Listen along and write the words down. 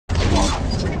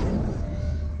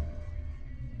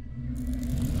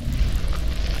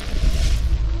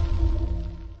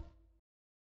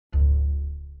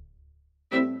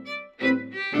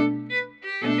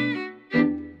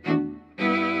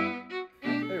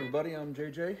everybody, I'm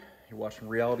JJ. You're watching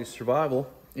Reality Survival,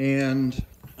 and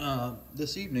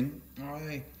this evening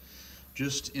I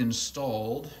just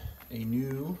installed a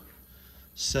new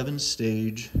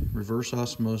 7-stage reverse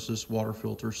osmosis water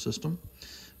filter system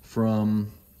from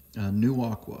New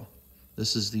Aqua.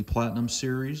 This is the Platinum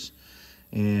series,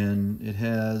 and it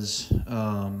has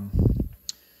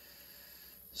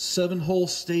 7 whole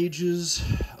stages.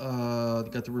 You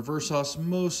got the reverse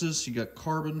osmosis, you got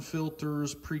carbon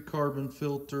filters, pre-carbon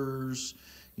filters,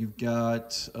 you've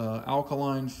got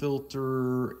alkaline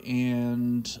filter,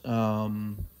 and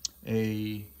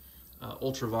a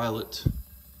ultraviolet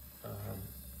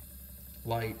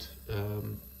light.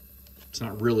 It's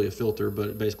not really a filter,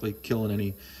 but basically killing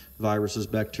any viruses,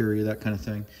 bacteria, that kind of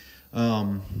thing.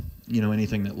 You know,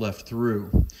 anything that left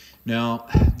through. Now,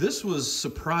 this was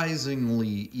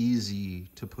surprisingly easy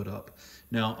to put up.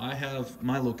 Now, I have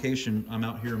my location, I'm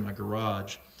out here in my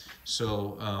garage,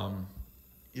 so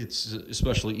it's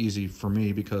especially easy for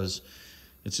me because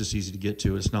it's just easy to get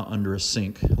to. It's not under a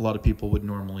sink. A lot of people would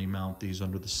normally mount these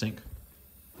under the sink.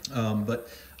 But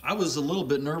I was a little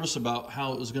bit nervous about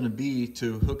how it was going to be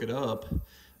to hook it up,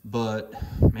 but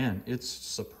man, it's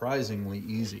surprisingly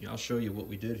easy. I'll show you what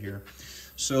we did here.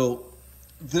 So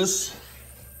this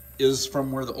is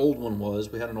from where the old one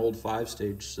was. We had an old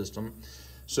 5-stage system.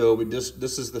 So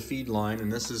this is the feed line,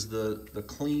 and this is the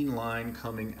clean line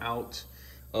coming out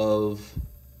of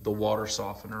the water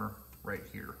softener right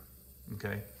here,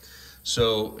 okay?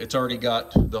 So it's already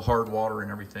got the hard water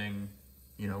and everything,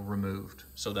 you know, removed.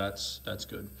 So that's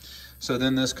good. So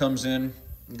then this comes in,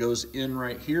 goes in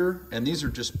right here, and these are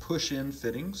just push-in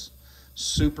fittings.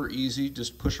 Super easy,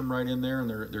 just push them right in there and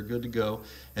they're good to go.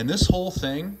 And this whole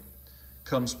thing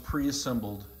comes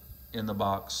pre-assembled in the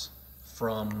box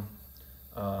from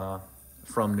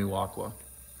New Aqua,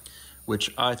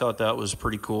 which I thought that was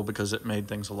pretty cool because it made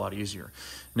things a lot easier.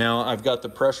 Now I've got the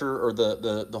pressure or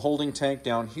the holding tank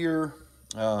down here,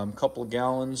 a couple of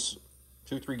gallons,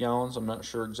 2-3 gallons, I'm not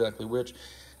sure exactly which.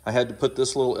 I had to put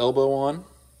this little elbow on,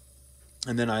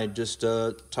 and then I just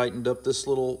tightened up this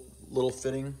little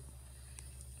fitting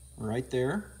right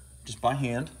there, just by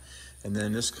hand. And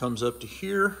then this comes up to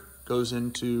here, goes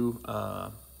into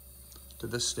to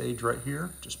this stage right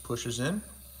here, just pushes in.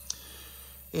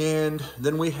 And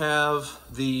then we have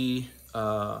the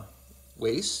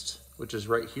waste, which is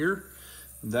right here.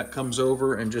 That comes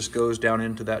over and just goes down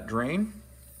into that drain.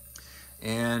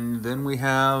 And then we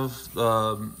have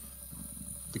the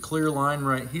clear line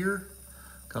right here,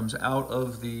 comes out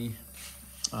of the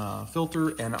filter,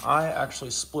 and I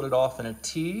actually split it off in a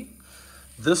T.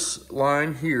 This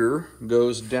line here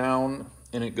goes down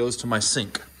and it goes to my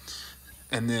sink.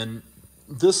 And then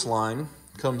this line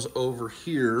comes over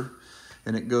here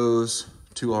and it goes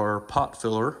to our pot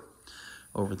filler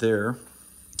over there.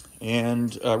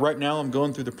 And right now I'm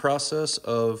going through the process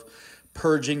of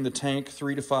purging the tank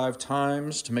 3 to 5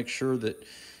 times to make sure that,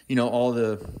 you know, all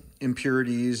the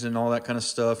impurities and all that kind of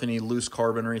stuff, any loose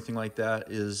carbon or anything like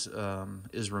that is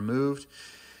removed.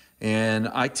 And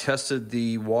I tested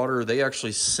the water. They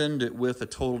actually send it with a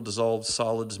total dissolved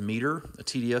solids meter, a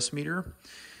TDS meter.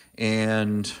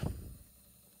 And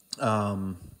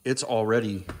it's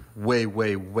already way,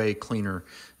 way, way cleaner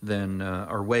than,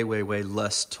 or way, way, way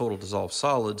less total dissolved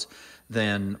solids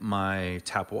than my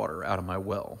tap water out of my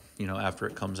well, you know, after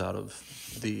it comes out of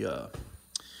the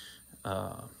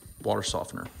water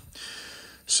softener.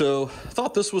 So I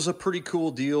thought this was a pretty cool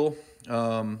deal.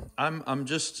 I'm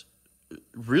just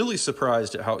really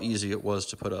surprised at how easy it was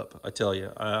to put up. I tell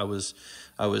you, I was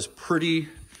pretty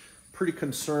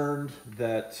concerned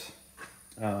that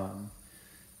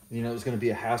you know, it was going to be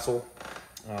a hassle,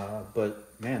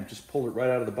 but man, just pulled it right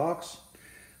out of the box,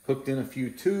 hooked in a few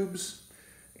tubes,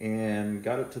 and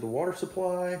got it to the water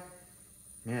supply.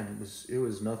 Man, it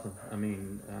was nothing. I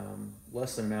mean,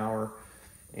 less than an hour,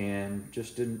 and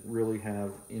just didn't really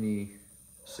have any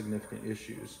significant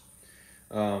issues.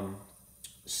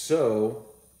 So,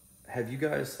 have you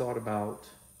guys thought about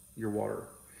your water?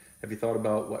 Have you thought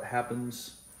about what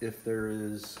happens if there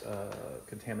is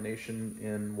contamination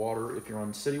in water, if you're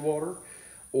on city water,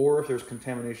 or if there's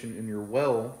contamination in your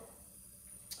well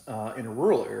in a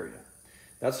rural area?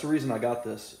 That's the reason I got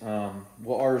this.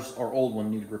 Well, our old one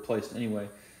needed replaced anyway,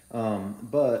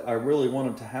 but I really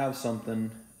wanted to have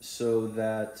something so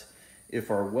that if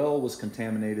our well was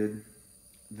contaminated,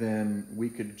 then we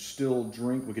could still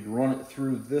drink, we could run it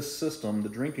through this system, the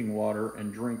drinking water,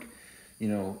 and drink, you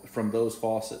know, from those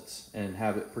faucets and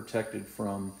have it protected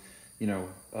from, you know,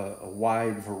 a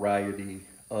wide variety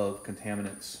of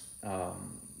contaminants,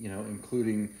 you know,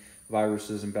 including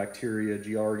viruses and bacteria,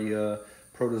 giardia,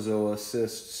 protozoa,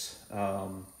 cysts,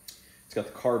 It's got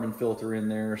the carbon filter in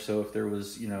there, so if there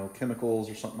was, you know, chemicals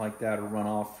or something like that, or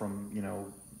runoff from, you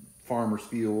know, farmers'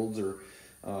 fields or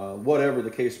whatever the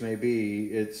case may be,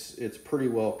 it's pretty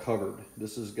well covered.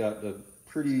 This has got a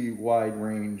pretty wide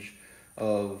range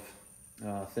of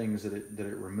things that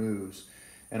it removes,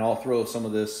 and I'll throw some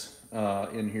of this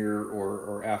in here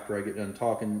or after I get done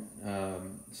talking,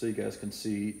 so you guys can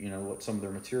see, you know, what some of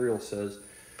their material says.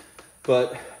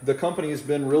 But the company has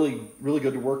been really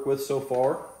good to work with so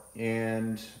far,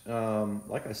 and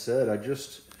like I said, I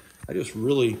just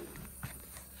really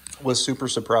was super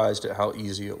surprised at how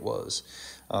easy it was.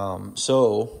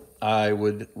 So I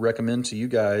would recommend to you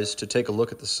guys to take a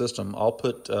look at the system. I'll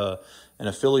put an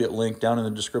affiliate link down in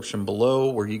the description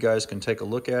below where you guys can take a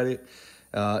look at it.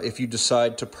 If you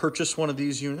decide to purchase one of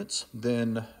these units,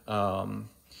 then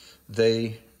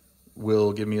they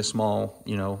will give me a small,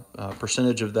 you know,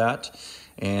 percentage of that,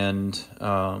 and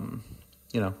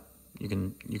you know, you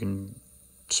can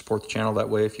support the channel that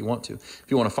way if you want to. If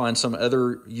you want to find some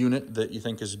other unit that you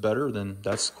think is better, then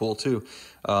that's cool too.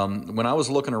 When I was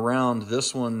looking around, this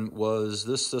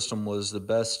system was the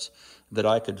best that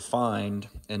I could find,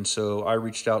 and so I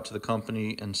reached out to the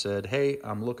company and said, hey,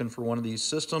 I'm looking for one of these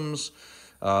systems.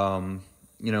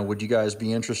 You know, would you guys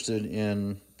be interested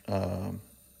in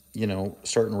you know,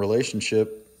 starting a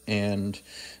relationship? And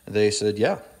they said,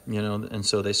 yeah, you know, and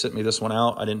so they sent me this one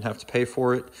out. I didn't have to pay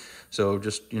for it. So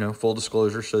just, you know, full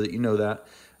disclosure so that you know that.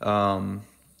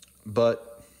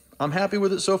 But I'm happy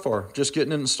with it so far, just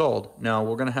getting it installed. Now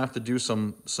we're going to have to do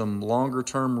some longer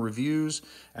term reviews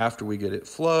after we get it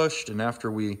flushed and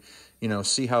after we, you know,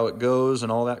 see how it goes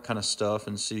and all that kind of stuff,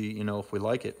 and see, you know, if we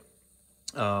like it.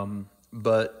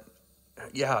 But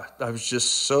yeah, I was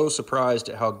just so surprised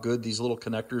at how good these little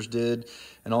connectors did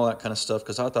and all that kind of stuff,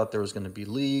 because I thought there was going to be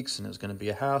leaks and it was going to be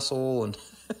a hassle and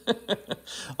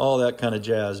all that kind of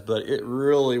jazz, but it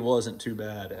really wasn't too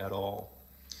bad at all.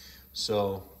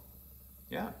 So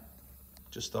yeah,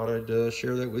 just thought I'd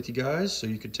share that with you guys so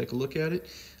you could take a look at it.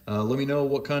 Let me know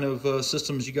what kind of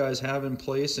systems you guys have in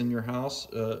place in your house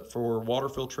for water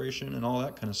filtration and all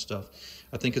that kind of stuff.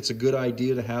 I think it's a good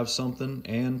idea to have something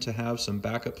and to have some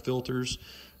backup filters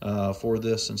for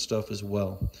this and stuff as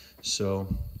well. So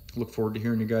look forward to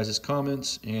hearing your guys'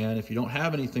 comments. And if you don't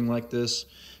have anything like this,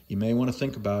 you may want to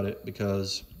think about it,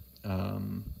 because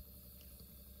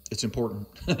it's important.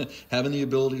 Having the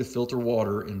ability to filter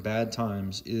water in bad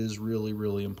times is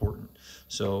really important.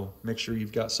 So make sure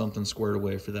you've got something squared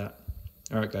away for that.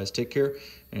 All right, guys, take care,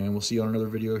 and we'll see you on another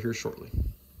video here shortly.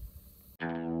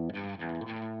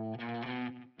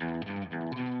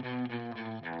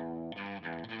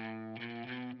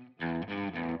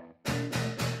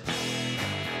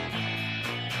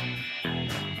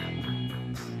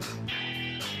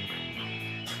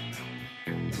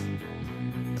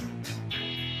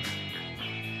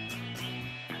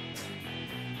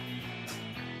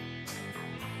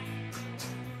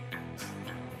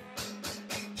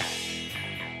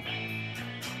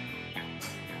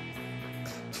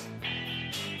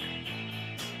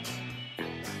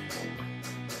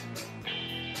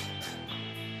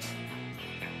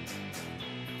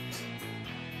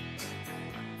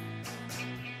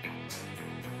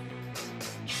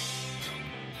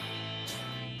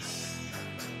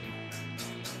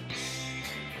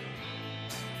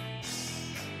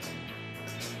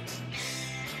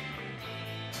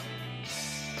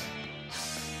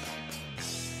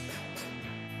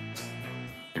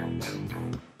 Thank you.